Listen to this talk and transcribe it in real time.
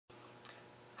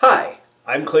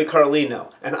I'm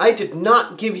Carlino, and I did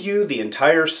not give you the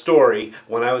entire story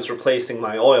when I was replacing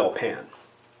my oil pan.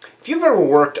 If you've ever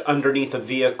worked underneath a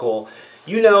vehicle,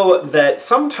 you know that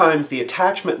sometimes the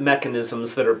attachment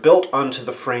mechanisms that are built onto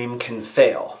the frame can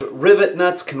fail. Rivet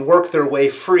nuts can work their way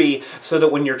free so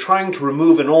that when you're trying to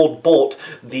remove an old bolt,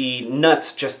 the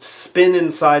nuts just spin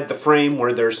inside the frame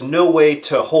where there's no way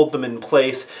to hold them in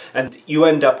place, and you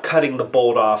end up cutting the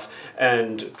bolt off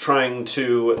and trying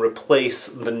to replace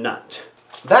the nut.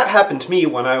 That happened to me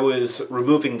when I was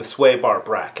removing the swaybar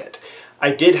bracket.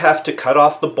 I did have to cut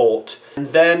off the bolt, and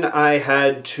then I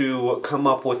had to come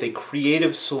up with a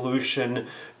creative solution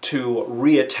to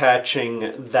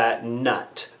reattaching that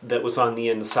nut that was on the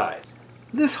inside.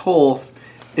 This hole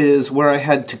is where I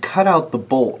had to cut out the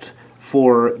bolt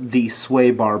for the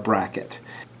swaybar bracket.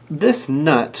 This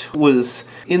nut was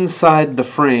inside the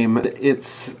frame.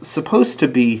 It's supposed to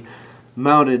be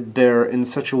mounted there in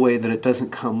such a way that it doesn't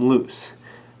come loose.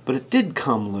 But it did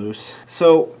come loose.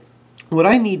 So what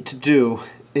I need to do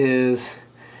is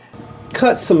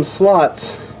cut some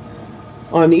slots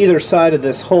on either side of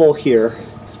this hole here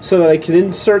so that I can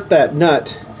insert that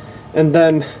nut, and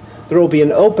then there will be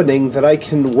an opening that I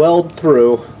can weld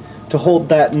through to hold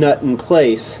that nut in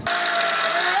place.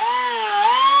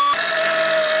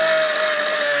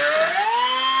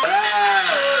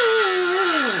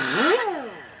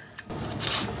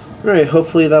 Alright,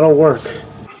 hopefully that'll work.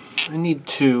 I need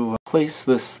to place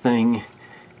this thing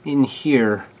in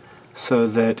here so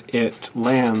that it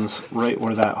lands right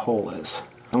where that hole is.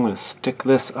 I'm going to stick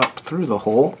this up through the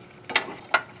hole.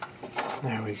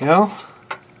 There we go.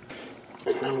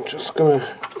 And I'm just going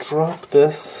to drop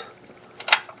this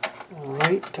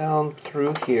right down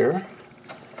through here.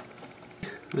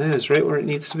 That is right where it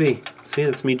needs to be. See,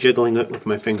 that's me jiggling it with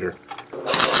my finger.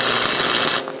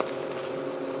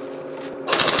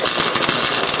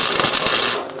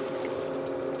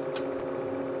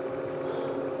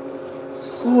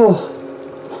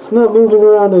 Oh, it's not moving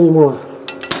around anymore.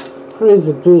 Praise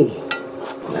it be.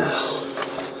 Now,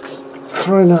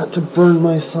 try not to burn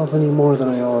myself any more than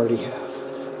I already have.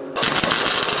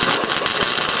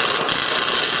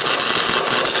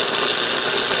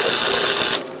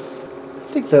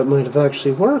 I think that might have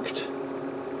actually worked.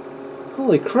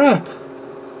 Holy crap.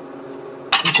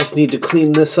 I just need to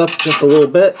clean this up just a little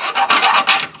bit.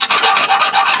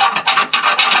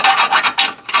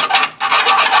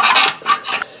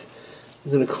 I'm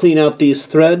going to clean out these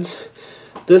threads.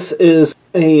 This is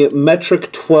a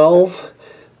metric 12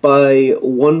 by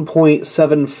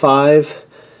 1.75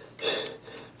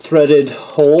 threaded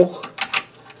hole.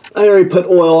 I already put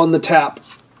oil on the tap.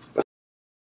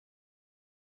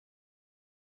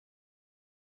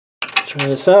 Let's try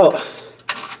this out.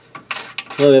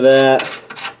 Look at that.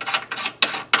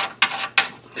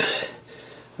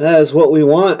 That is what we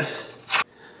want.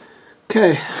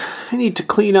 Okay, I need to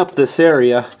clean up this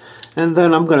area, and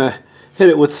then I'm going to hit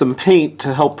it with some paint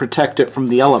to help protect it from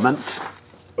the elements. I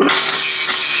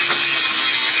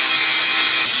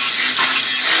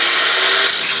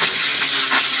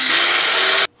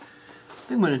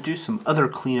think I'm going to do some other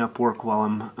cleanup work while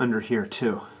I'm under here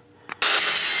too.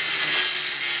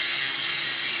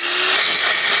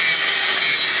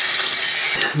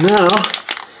 Now,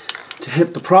 to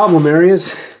hit the problem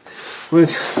areas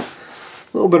with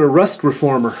a little bit of rust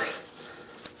reformer.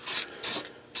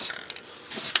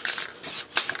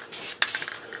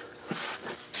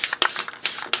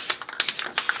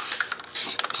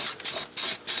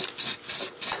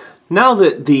 Now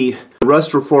that the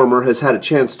rust reformer has had a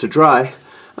chance to dry,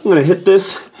 I'm going to hit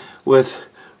this with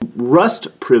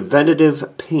rust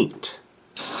preventative paint.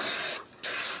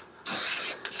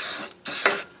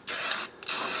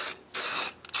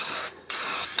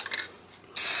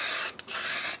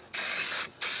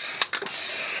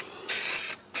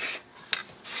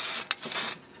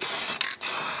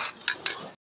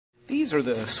 These are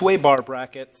the swaybar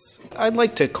brackets. I'd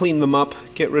like to clean them up,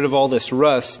 get rid of all this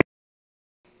rust.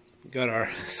 Got our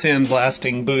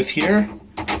sandblasting booth here.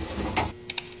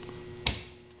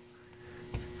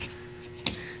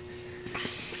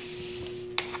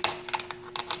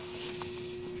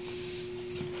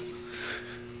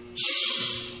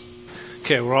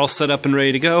 Okay, we're all set up and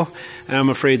ready to go, and I'm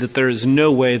afraid that there is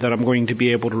no way that I'm going to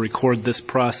be able to record this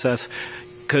process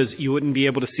because you wouldn't be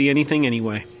able to see anything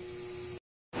anyway.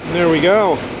 There we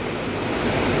go.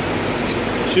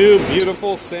 Two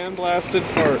beautiful sandblasted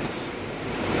parts.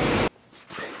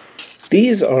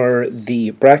 These are the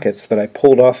brackets that I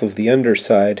pulled off of the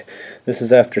underside. This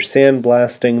is after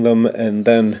sandblasting them and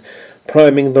then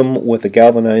priming them with a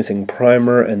galvanizing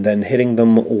primer and then hitting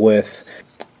them with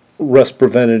rust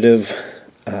preventative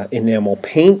enamel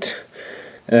paint.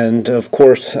 And of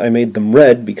course I made them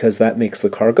red because that makes the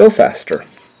car go faster.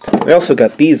 I also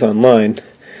got these online.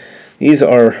 These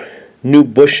are new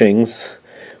bushings,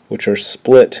 which are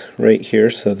split right here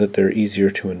so that they're easier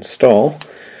to install.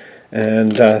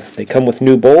 And they come with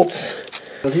new bolts.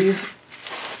 So these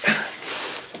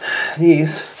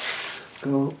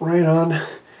go right on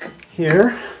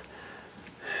here,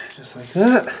 just like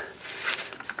that.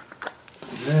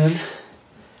 And then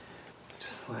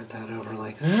just slide that over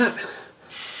like that.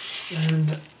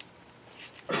 And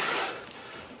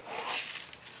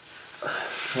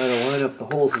try to line up the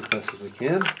holes as best as we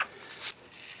can.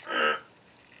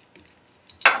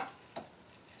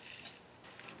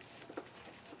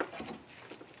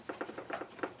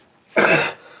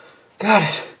 Got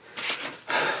it.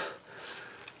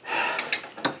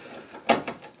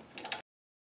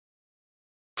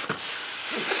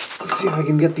 Let's see if I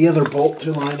can get the other bolt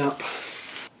to line up.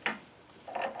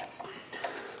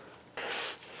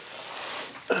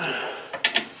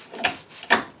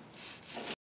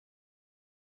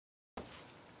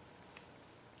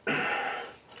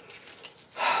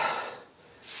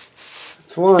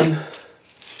 That's one.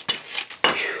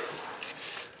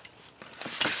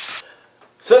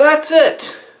 So that's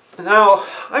it. Now,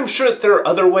 I'm sure that there are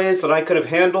other ways that I could have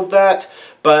handled that,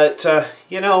 but,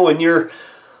 you know, when you're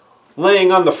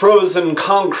laying on the frozen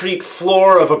concrete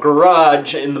floor of a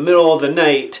garage in the middle of the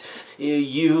night,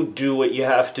 you do what you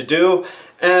have to do,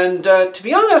 and to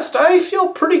be honest, I feel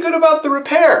pretty good about the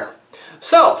repair.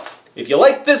 So, if you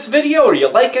like this video or you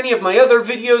like any of my other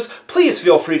videos, please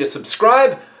feel free to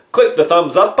subscribe, click the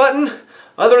thumbs up button.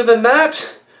 Other than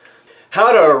that,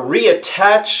 how to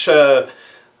reattach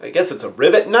I guess it's a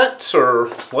rivet nut, or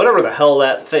whatever the hell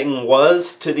that thing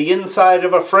was, to the inside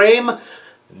of a frame.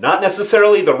 Not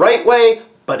necessarily the right way,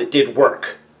 but it did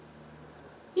work.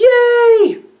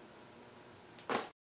 Yay!